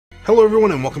Hello everyone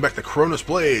and welcome back to Chronos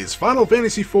Plays Final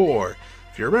Fantasy IV.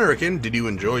 If you're American, did you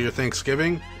enjoy your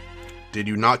Thanksgiving? Did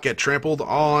you not get trampled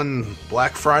on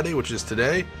Black Friday, which is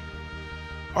today?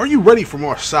 Are you ready for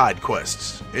more side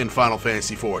quests in Final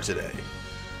Fantasy IV today?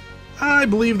 I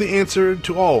believe the answer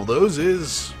to all of those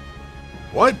is...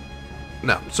 what?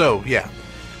 No, so yeah.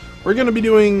 We're going to be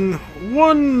doing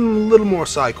one little more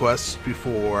side quest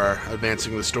before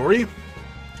advancing the story.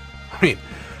 I mean,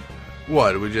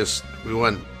 what? We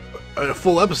went a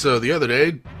full episode the other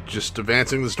day just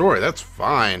advancing the story. That's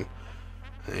fine.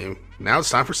 And now it's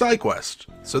time for side quest.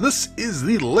 So this is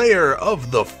the Lair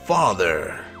of the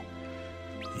Father.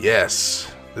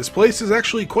 Yes, this place is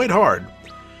actually quite hard.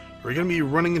 We're going to be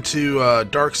running into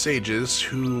dark sages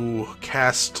who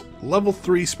cast level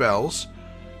 3 spells,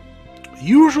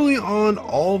 usually on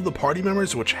all of the party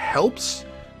members, which helps,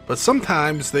 but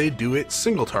sometimes they do it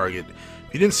single target.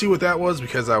 If you didn't see what that was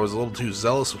because I was a little too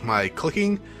zealous with my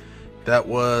clicking, that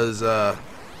was,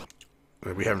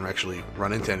 we haven't actually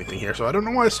run into anything here, so I don't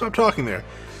know why I stopped talking there.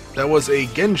 That was a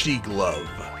Genji glove.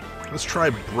 Let's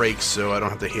try break so I don't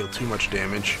have to heal too much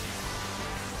damage.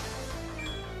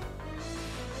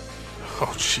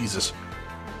 Oh, Jesus.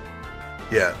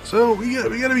 Yeah, so we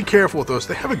gotta be careful with those.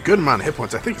 They have a good amount of hit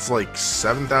points. I think it's like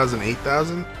 7,000,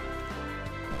 8,000.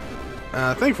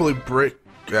 Thankfully, break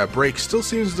still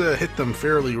seems to hit them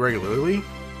fairly regularly.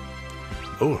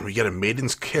 Oh, we get a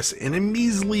Maiden's Kiss and a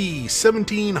measly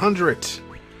 1,700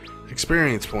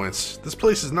 experience points. This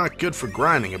place is not good for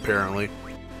grinding, apparently.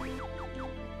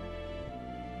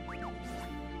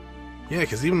 Yeah,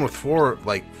 because even with four,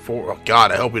 oh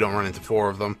god, I hope we don't run into 4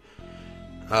 of them.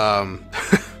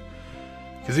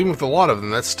 Because even with a lot of them,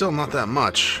 that's still not that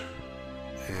much.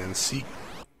 And see...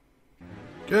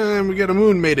 and we get a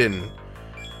Moon Maiden.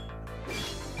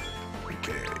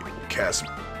 Okay, cast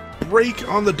Break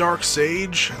on the Dark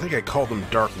Sage. I think I called them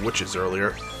Dark Witches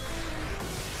earlier.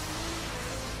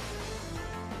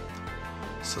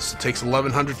 So this takes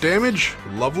 1,100 damage.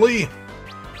 Lovely.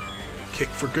 Kick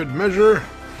for good measure.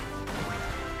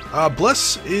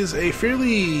 Bless is a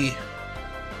fairly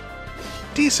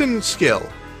decent skill.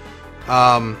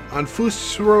 On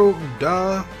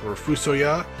Fusoda, or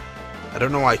Fusoya, I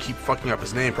don't know why I keep fucking up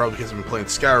his name, probably because I've been playing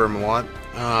Skyrim a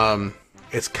lot.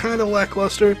 It's kind of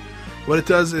lackluster. What it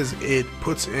does is it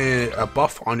puts a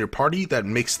buff on your party that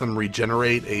makes them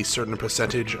regenerate a certain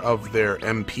percentage of their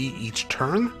MP each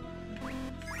turn.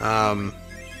 Of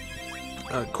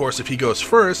course, if he goes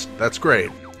first, that's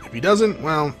great. If he doesn't,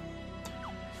 well,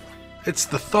 it's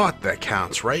the thought that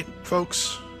counts, right,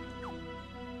 folks?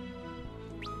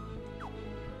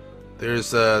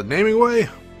 There's a naming way.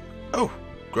 Oh,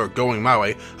 going my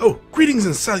way. Oh, greetings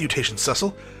and salutations,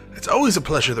 Cecil. It's always a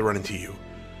pleasure to run into you.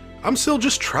 I'm still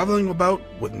just traveling about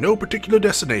with no particular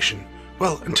destination.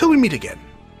 Well, until we meet again.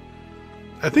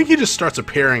 I think he just starts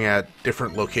appearing at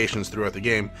different locations throughout the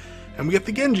game, and we get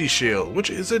the Genji shield, which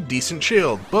is a decent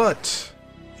shield, but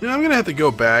you know, I'm gonna have to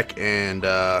go back and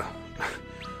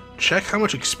check how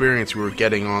much experience we were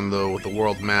getting on the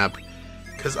world map,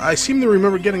 because I seem to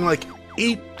remember getting like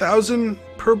 8,000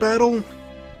 per battle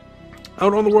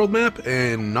out on the world map,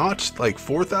 and not like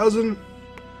 4,000.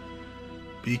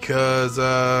 Because,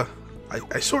 I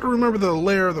sort of remember the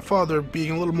Lair of the Father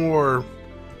being a little more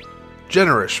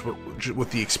generous with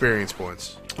the experience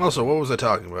points. Also, what was I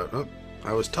talking about? Oh,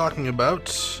 I was talking about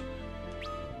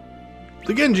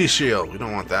the Genji shield. We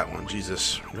don't want that one,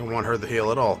 Jesus. We don't want her to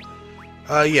heal at all.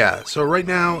 Yeah, so right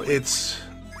now it's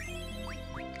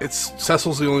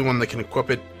Cecil's the only one that can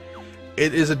equip it.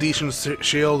 It is a decent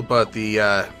shield, but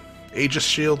the, Aegis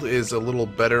shield is a little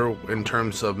better in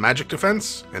terms of magic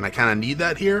defense, and I kind of need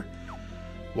that here.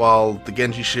 While the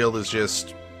Genji shield is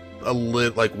just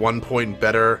like 1 point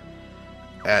better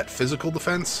at physical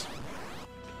defense.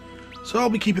 So I'll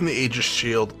be keeping the Aegis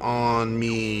shield on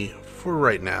me for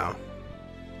right now.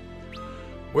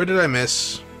 Where did I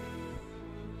miss?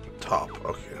 Top,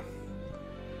 okay.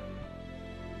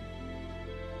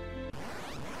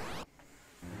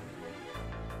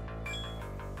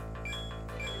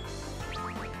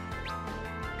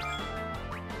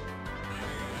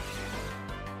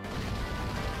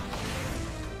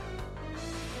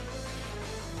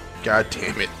 God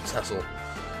damn it, Cecil.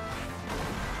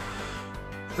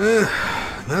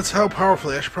 That's how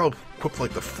powerful. I should probably equip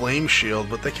like the Flame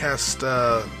Shield, but they cast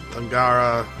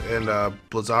Thangara and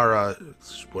Blazara,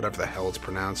 whatever the hell it's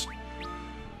pronounced,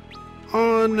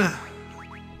 on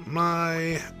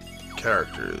my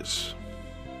characters.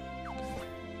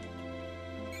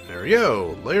 There we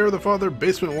go. Lair of the Father,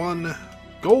 Basement 1,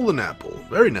 Golden Apple.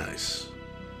 Very nice.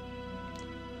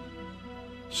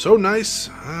 So nice,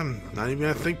 I'm not even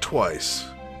gonna think twice.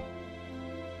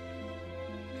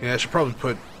 Yeah, I should probably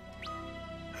put...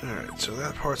 Alright, so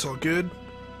that part's all good.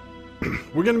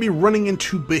 We're going to be running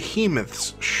into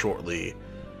behemoths shortly.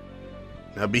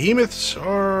 Now, behemoths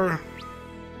are...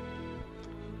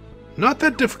 not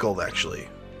that difficult, actually.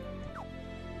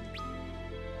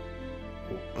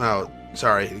 Oh,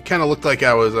 sorry. It kind of looked like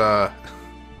I was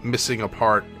missing a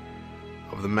part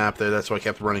of the map there. That's why I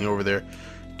kept running over there.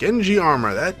 Genji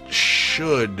armor. That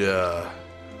should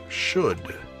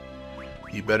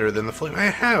be better than the flame. I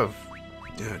have...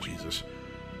 yeah, Jesus.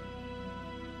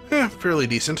 Yeah, fairly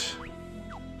decent.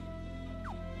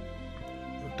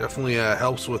 Definitely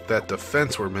helps with that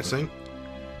defense we're missing.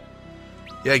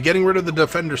 Yeah, getting rid of the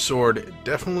Defender Sword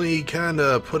definitely kind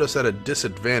of put us at a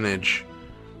disadvantage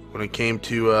when it came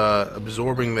to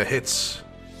absorbing the hits.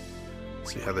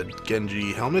 Let's see how the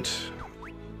Genji helmet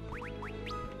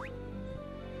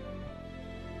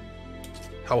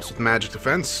helps with magic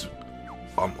defense.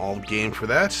 I'm all game for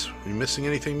that. Are we missing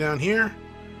anything down here?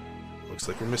 Looks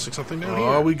like we're missing something down here.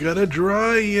 Oh, we got a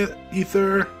dry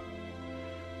ether.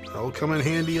 That'll come in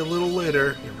handy a little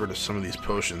later. Get rid of some of these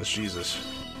potions. Jesus.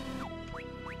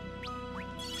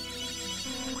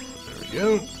 There we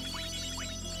go.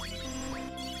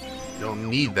 Don't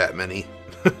need that many.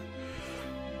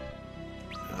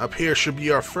 Up here should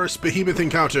be our first behemoth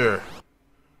encounter.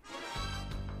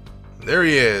 There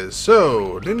he is.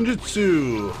 So,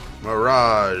 ninjutsu,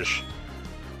 mirage.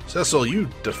 Cecil, you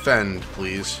defend,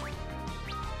 please.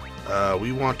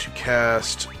 We want to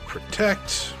cast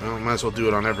protect. Well, might as well do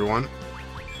it on everyone.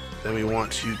 Then we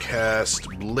want to cast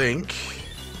blink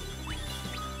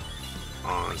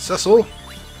on Cecil.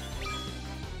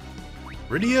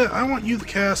 Rydia, I want you to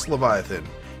cast Leviathan.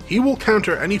 He will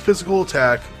counter any physical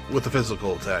attack with a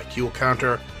physical attack. He will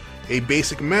counter a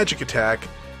basic magic attack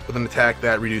with an attack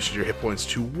that reduces your hit points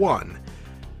to 1.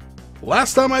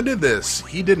 Last time I did this,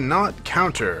 he did not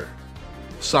counter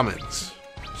summons.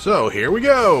 So, here we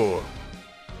go!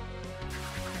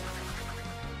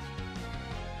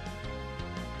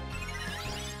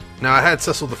 Now, I had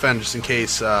Cecil defend just in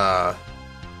case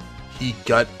he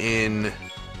got in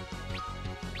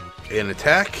an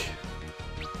attack.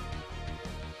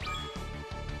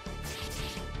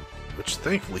 Which,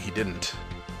 thankfully, he didn't.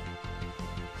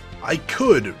 I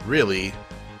could, really,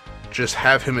 just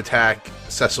have him attack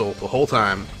Cecil the whole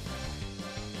time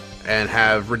and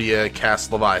have Rydia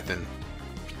cast Leviathan.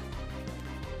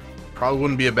 Probably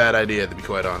wouldn't be a bad idea, to be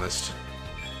quite honest.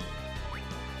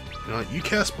 You know what? You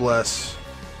cast Bless.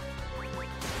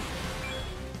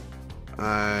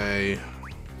 I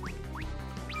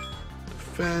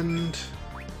defend.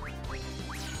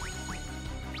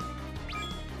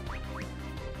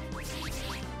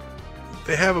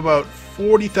 They have about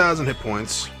 40,000 hit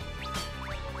points.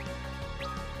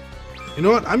 You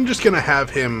know what? I'm just gonna have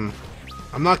him...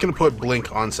 I'm not gonna put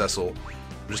Blink on Cecil.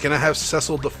 I'm just gonna have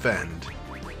Cecil defend.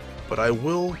 But I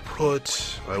will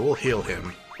heal him.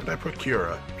 Where did I put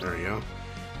Cura? There you go.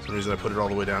 For some reason I put it all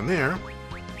the way down there.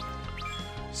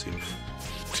 Seems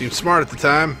smart at the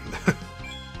time.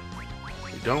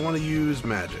 We don't want to use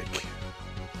magic.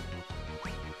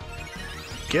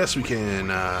 Guess we can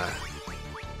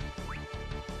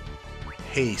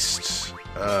haste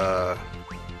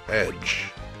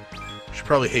Edge. Should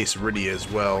probably haste Rydia as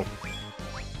well.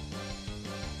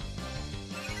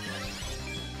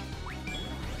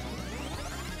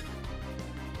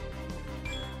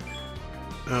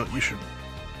 Oh, you should...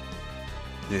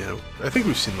 yeah, I think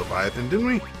we've seen Leviathan, didn't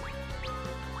we?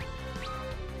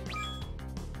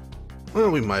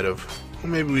 Well, we might have. Or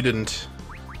maybe we didn't.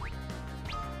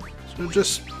 So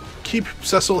just keep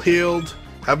Cecil healed,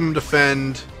 have him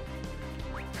defend.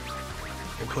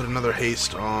 We'll put another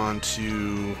haste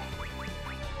onto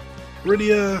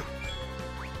Rydia.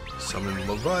 Summon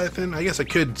Leviathan. I guess I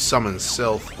could summon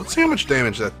Sylph. Let's see how much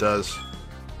damage that does.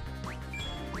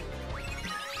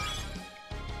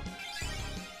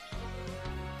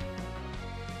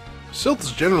 Sylph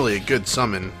is generally a good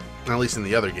summon, at least in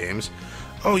the other games.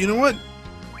 Oh, you know what?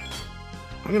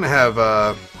 I'm gonna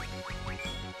have,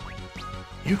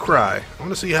 you cry. I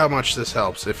want to see how much this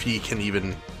helps, if he can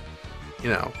even, you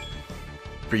know,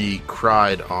 be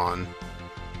cried on.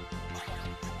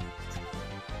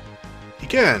 He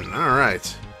can, alright.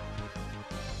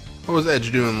 What was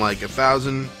Edge doing, like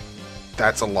 1,000?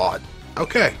 That's a lot.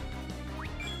 Okay.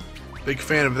 Big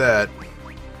fan of that.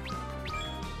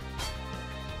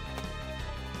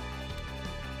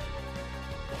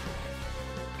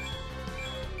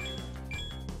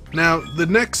 Now, the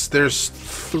next, there's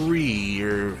three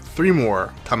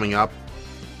more coming up,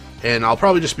 and I'll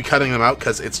probably just be cutting them out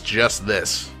because it's just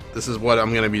this. This is what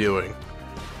I'm going to be doing.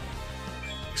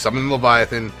 Summon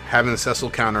Leviathan, having the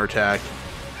Cecil counterattack,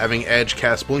 having Edge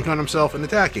cast Blink on himself and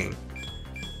attacking.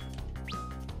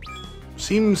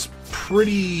 Seems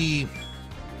pretty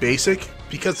basic,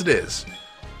 because it is.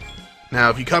 Now,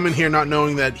 if you come in here not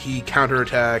knowing that he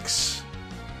counterattacks...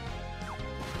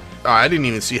 Oh, I didn't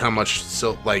even see how much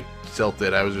Silk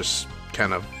did. I was just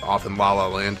kind of off in La La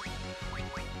Land.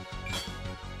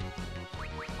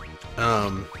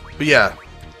 But yeah,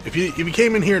 if you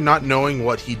came in here not knowing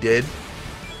what he did,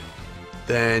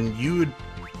 then you would...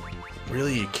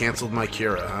 Really, you canceled my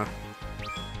Kira, huh?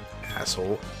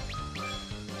 Asshole.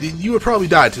 You would probably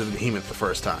die to the Behemoth the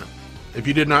first time. If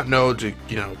you did not know to,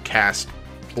 you know, cast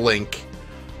Blink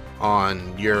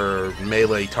on your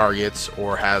melee targets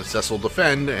or have Cecil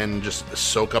defend and just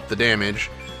soak up the damage.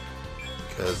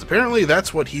 Because apparently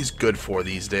that's what he's good for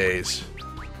these days.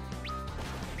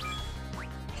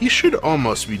 He should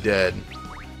almost be dead.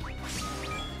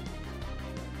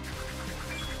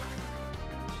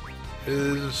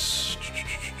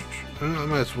 I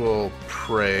might as well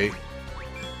pray.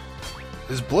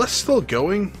 Is Bless still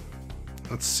going?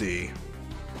 Let's see.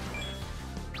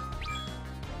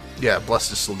 Yeah,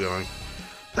 Bless is still going.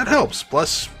 That helps.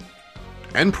 Bless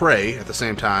and pray at the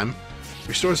same time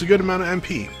restores a good amount of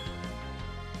MP.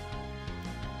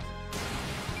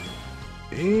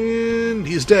 And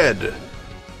he's dead.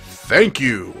 Thank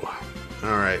you.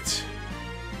 Alright.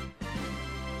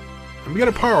 And we got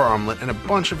a power omelet and a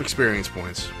bunch of experience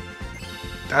points.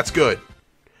 That's good.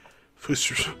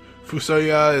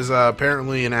 Fusoya is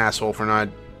apparently an asshole for not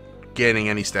gaining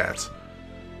any stats.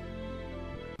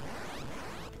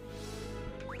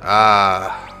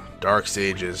 Ah, Dark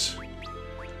Stages.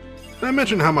 Did I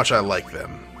mention how much I like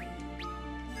them?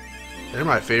 They're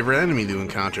my favorite enemy to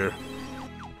encounter.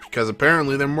 Because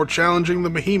apparently they're more challenging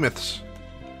than behemoths.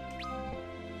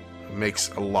 It makes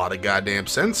a lot of goddamn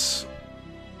sense.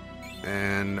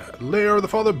 And Lair of the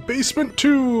Father Basement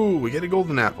 2! We get a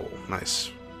golden apple.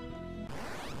 Nice.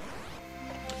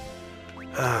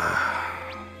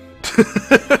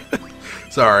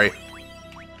 Sorry.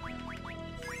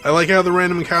 I like how the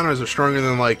random encounters are stronger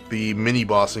than, like, the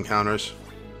mini-boss encounters.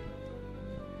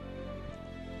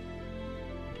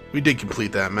 We did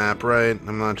complete that map, right?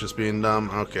 I'm not just being dumb?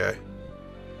 Okay.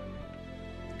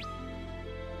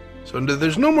 So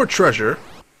there's no more treasure.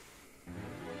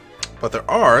 But there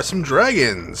are some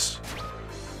dragons.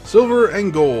 Silver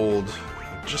and gold.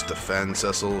 Just defend,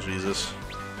 Cecil, Jesus.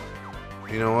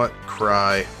 You know what?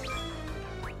 Cry.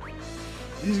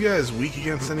 These guys weak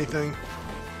against anything?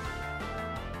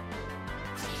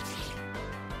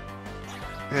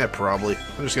 Yeah, probably.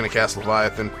 I'm just gonna cast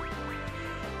Leviathan.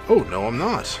 Oh, no, I'm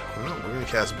not. Well, we're gonna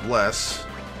cast Bless.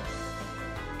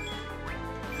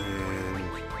 And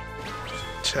just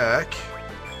attack.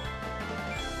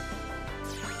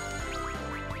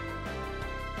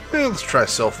 Yeah, let's try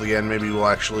Self again. Maybe we'll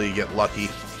actually get lucky.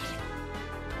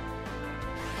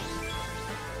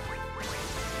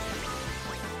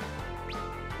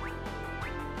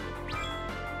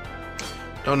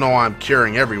 Don't know why I'm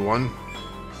curing everyone.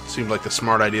 Seemed like the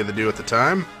smart idea to do at the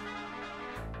time.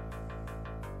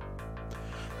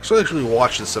 Actually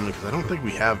watch this summon because I don't think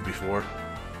we have before.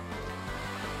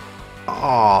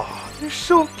 Aw, they're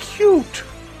so cute.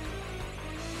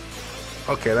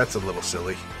 Okay, that's a little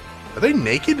silly. Are they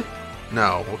naked?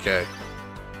 No, okay.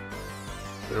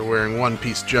 They're wearing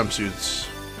one-piece jumpsuits.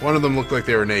 One of them looked like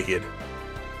they were naked.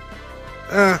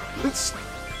 That's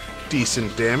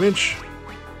decent damage.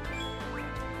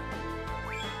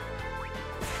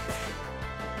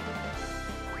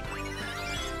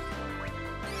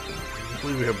 I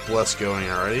believe we have Bless going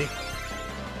already.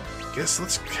 Guess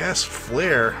let's cast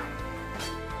Flare.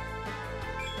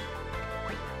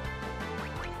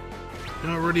 You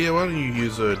know, Rydia, why don't you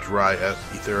use a dry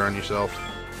ether on yourself?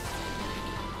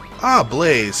 Ah,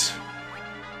 Blaze!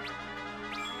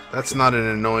 That's not an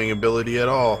annoying ability at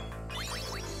all.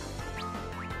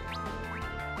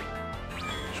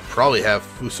 Should probably have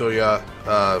Fusoya,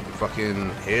 fucking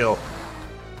Hail.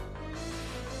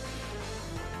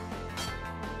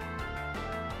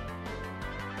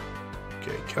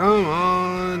 Okay, come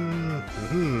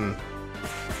on!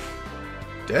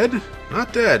 Dead?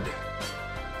 Not dead.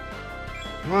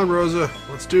 Come on, Rosa.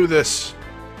 Let's do this.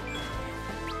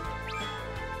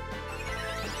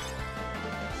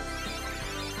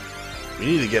 We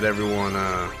need to get everyone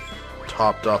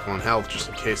topped up on health just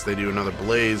in case they do another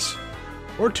blaze.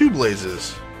 Or two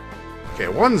blazes. Okay,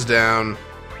 one's down.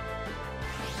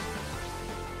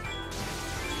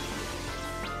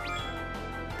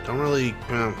 Don't really...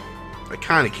 I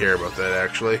kind of care about that,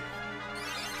 actually.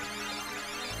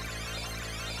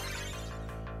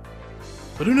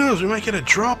 But who knows, we might get a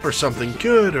drop or something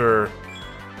good, or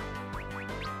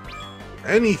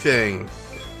anything.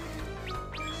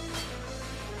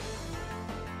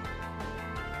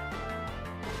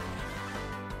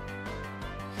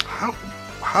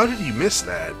 How did you miss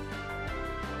that?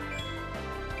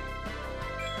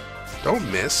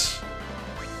 Don't miss.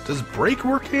 Does break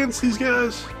work against these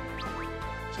guys?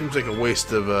 Seems like a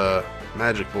waste of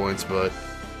magic points, but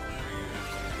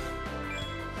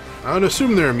I would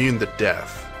assume they're immune to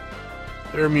death.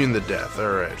 They're immune to death,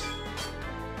 alright.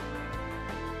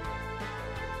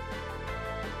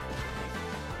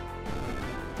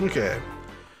 Okay.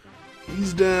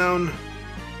 He's down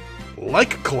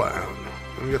like a clown.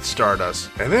 We get Stardust.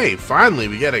 And hey, finally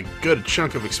we get a good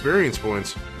chunk of experience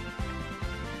points.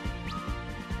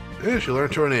 Yeah, she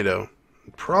learned Tornado.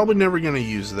 Probably never gonna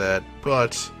use that,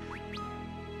 but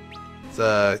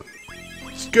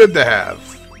it's good to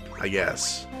have, I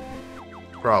guess.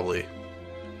 Probably.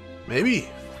 Maybe.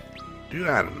 Dude,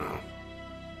 I don't know.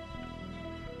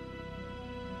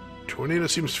 Tornado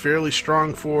seems fairly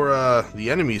strong for the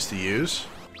enemies to use.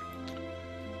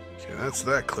 Okay, that's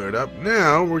that cleared up.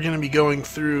 Now we're going to be going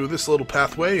through this little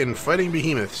pathway and fighting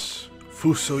behemoths.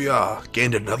 Fusoya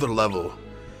gained another level.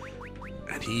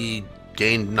 And he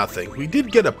gained nothing. We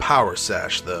did get a power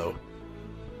sash, though.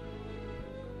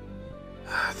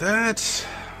 That's...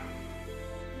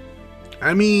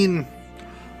 I mean...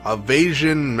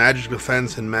 evasion, magic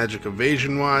defense, and magic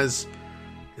evasion-wise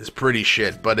is pretty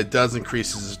shit, but it does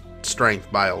increase his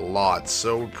strength by a lot,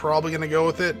 so we're probably going to go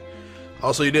with it.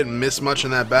 Also, you didn't miss much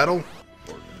in that battle,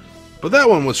 but that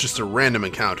one was just a random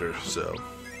encounter, so...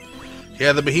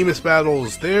 yeah, the behemoth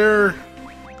battles, they're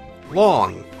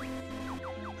long,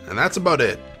 and that's about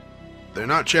it. They're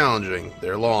not challenging,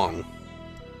 they're long.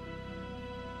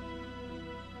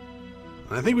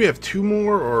 And I think we have 2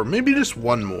 more, or maybe just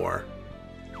 1 more.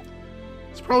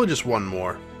 It's probably just 1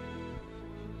 more.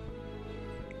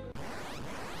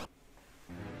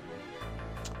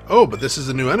 Oh, but this is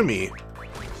a new enemy.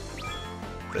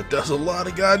 That does a lot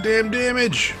of goddamn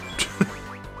damage.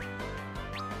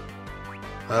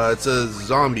 It's a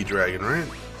zombie dragon, right?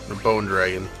 A bone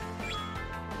dragon.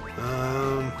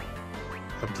 I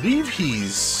believe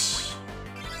he's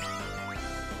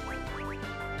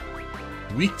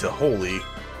weak to holy.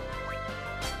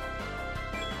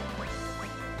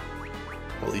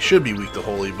 Well, he should be weak to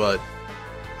holy, but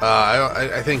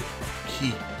I think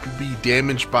he could be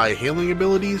damaged by healing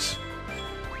abilities.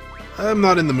 I'm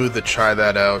not in the mood to try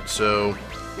that out, so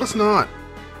let's not.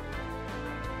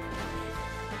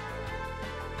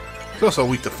 He's also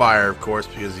weak to fire, of course,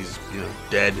 because he's, you know,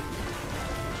 dead.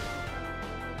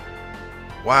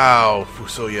 Wow,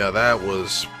 Fusoya, that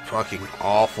was fucking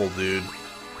awful, dude.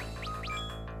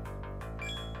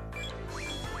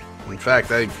 In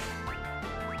fact, I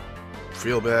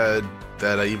feel bad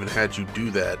that I even had you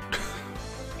do that.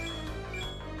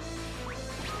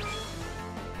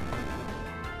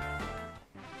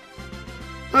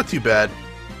 Not too bad.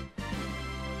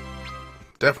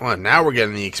 Definitely. Now we're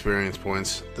getting the experience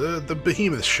points. The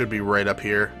behemoth should be right up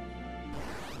here.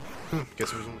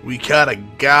 Guess we got a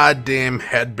goddamn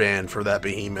headband for that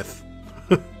behemoth.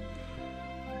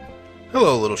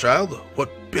 Hello, little child.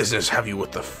 What business have you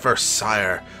with the first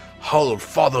sire, hallowed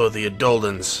father of the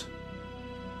Adoldans?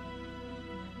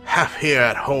 Half here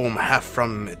at home, half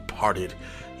from it parted.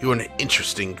 You are an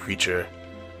interesting creature.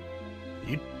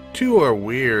 You two are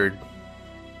weird.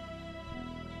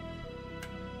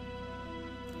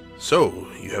 So,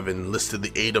 you have enlisted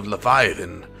the aid of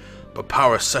Leviathan, but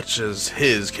power such as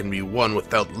his can be won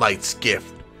without Light's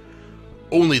gift.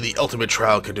 Only the ultimate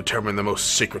trial can determine the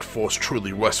most sacred force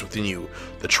truly rests within you,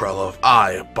 the trial of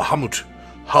I, Bahamut,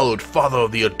 hallowed father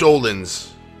of the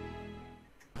Adoldans.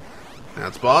 Now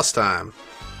it's boss time.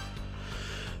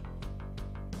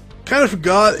 Kind of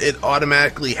forgot it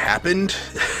automatically happened.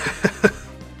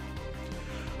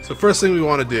 So first thing we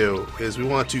want to do is we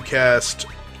want to cast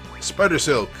Spider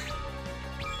Silk.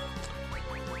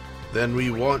 Then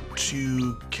we want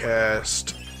to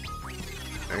cast...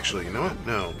 Actually, you know what?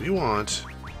 No, we want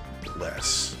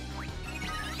less.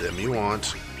 Then we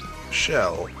want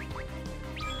Shell.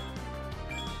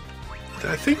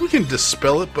 Then I think we can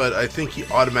dispel it, but I think he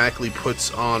automatically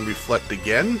puts on Reflect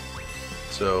again.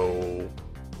 So,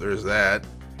 there's that.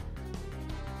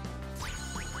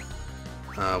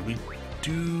 We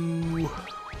do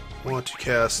want to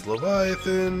cast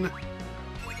Leviathan.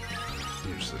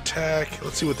 Here's attack.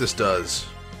 Let's see what this does.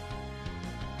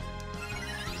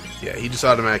 Yeah, he just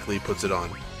automatically puts it on.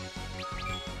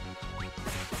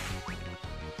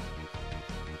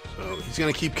 So he's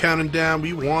gonna keep counting down.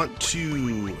 We want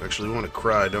to... Actually, we want to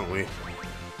cry, don't we?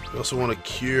 We also want to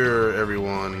cure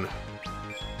everyone.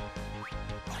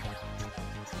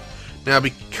 Now,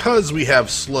 because we have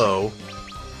slow,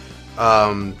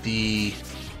 the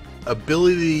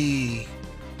ability...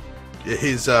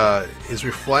 His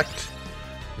reflect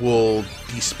will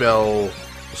dispel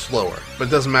slower. But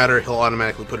it doesn't matter, he'll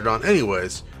automatically put it on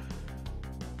anyways.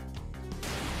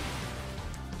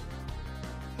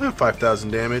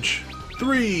 5,000 damage.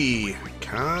 3!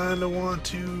 Kinda want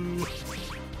to...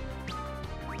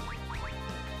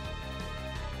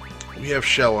 We have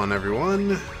Shell on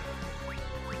everyone.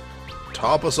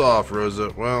 Top us off,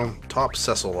 Rosa. Well, top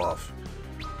Cecil off.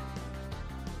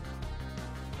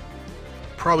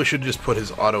 Probably should just put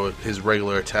his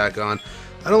regular attack on.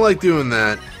 I don't like doing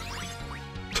that.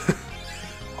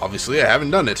 Obviously, I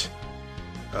haven't done it.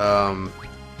 Let's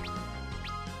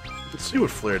see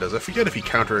what Flare does. I forget if he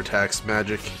counterattacks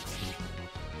magic.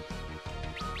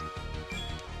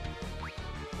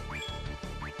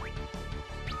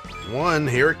 One,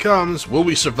 here it comes. Will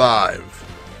we survive?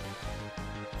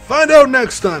 Find out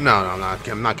next time. No,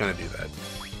 I'm not gonna do that.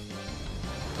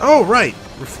 Oh, right.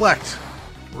 Reflect.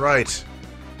 Right.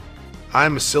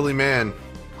 I'm a silly man.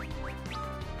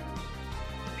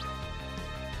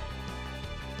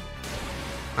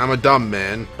 I'm a dumb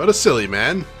man, but a silly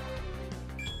man.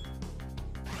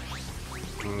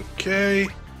 Okay.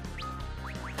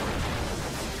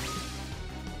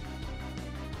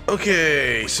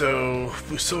 Okay, so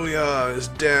Fusoya is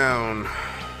down.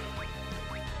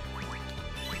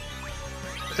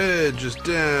 Edge is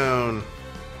down.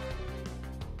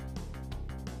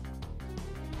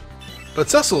 But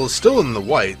Cecil is still in the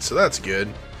white, so that's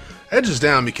good. Edge is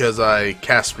down because I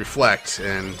cast Reflect,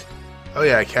 and... Oh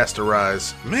yeah, I cast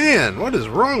Arise. Man, what is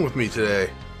wrong with me today?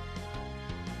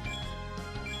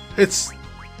 It's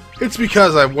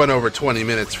because I went over 20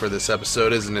 minutes for this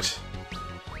episode, isn't it?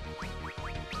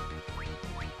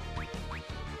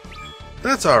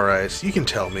 That's alright, you can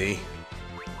tell me.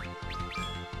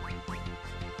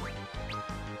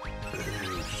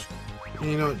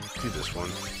 You know what? Do this one.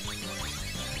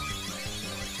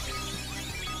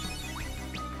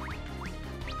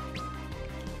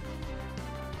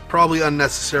 Probably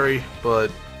unnecessary,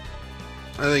 but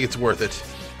I think it's worth it.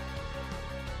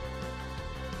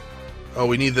 Oh,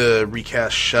 we need the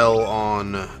recast shell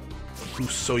on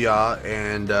Fusoya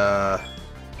and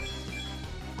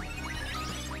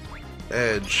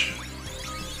Edge.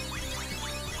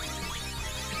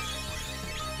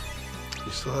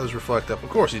 He still has Reflect up. Of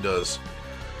course he does.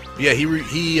 But yeah,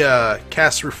 he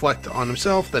casts Reflect on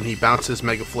himself, then he bounces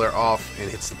Mega Flare off and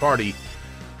hits the party.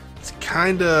 It's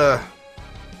kinda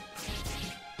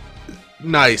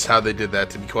nice how they did that,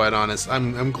 to be quite honest.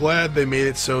 I'm glad they made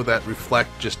it so that Reflect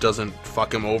just doesn't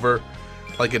fuck him over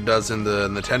like it does in the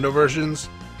Nintendo versions.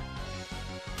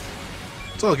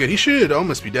 It's all good. He should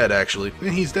almost be dead, actually.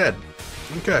 And he's dead.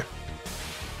 Okay.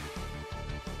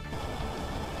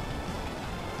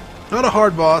 Not a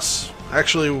hard boss.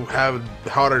 Actually have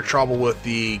harder trouble with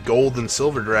the gold and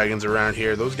silver dragons around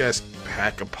here. Those guys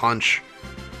pack a punch.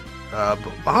 But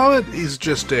Bahamut is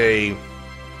just a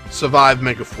survive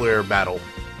Mega Flare battle.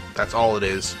 That's all it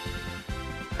is.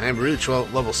 And we reach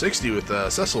level 60 with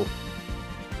Cecil.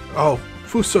 Oh,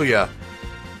 Fusoya,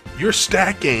 your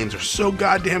stat gains are so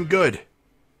goddamn good.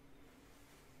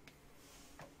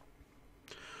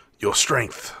 Your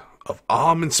strength of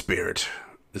arm and spirit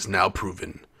is now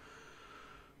proven.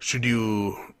 Should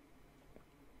you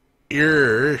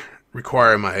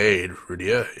require my aid,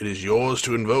 Rydia, it is yours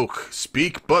to invoke.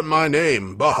 Speak but my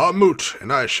name, Bahamut,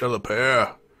 and I shall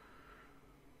appear.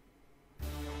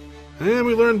 And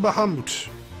we learned Bahamut.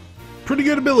 Pretty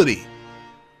good ability.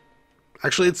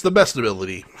 Actually, it's the best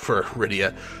ability for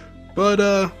Rydia. But,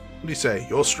 what do you say?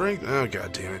 Your strength? Oh,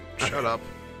 god damn it. Shut up.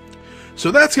 So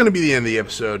that's going to be the end of the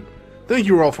episode. Thank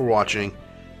you all for watching.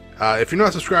 If you're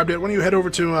not subscribed yet, why don't you head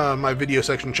over to my video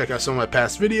section and check out some of my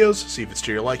past videos, see if it's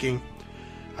to your liking.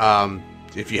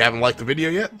 If you haven't liked the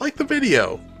video yet, like the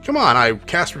video. Come on, I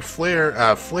cast Flare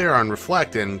on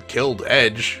Reflect and killed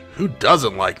Edge. Who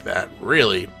doesn't like that,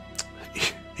 really?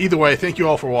 Either way, thank you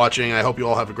all for watching. I hope you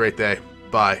all have a great day.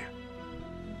 Bye.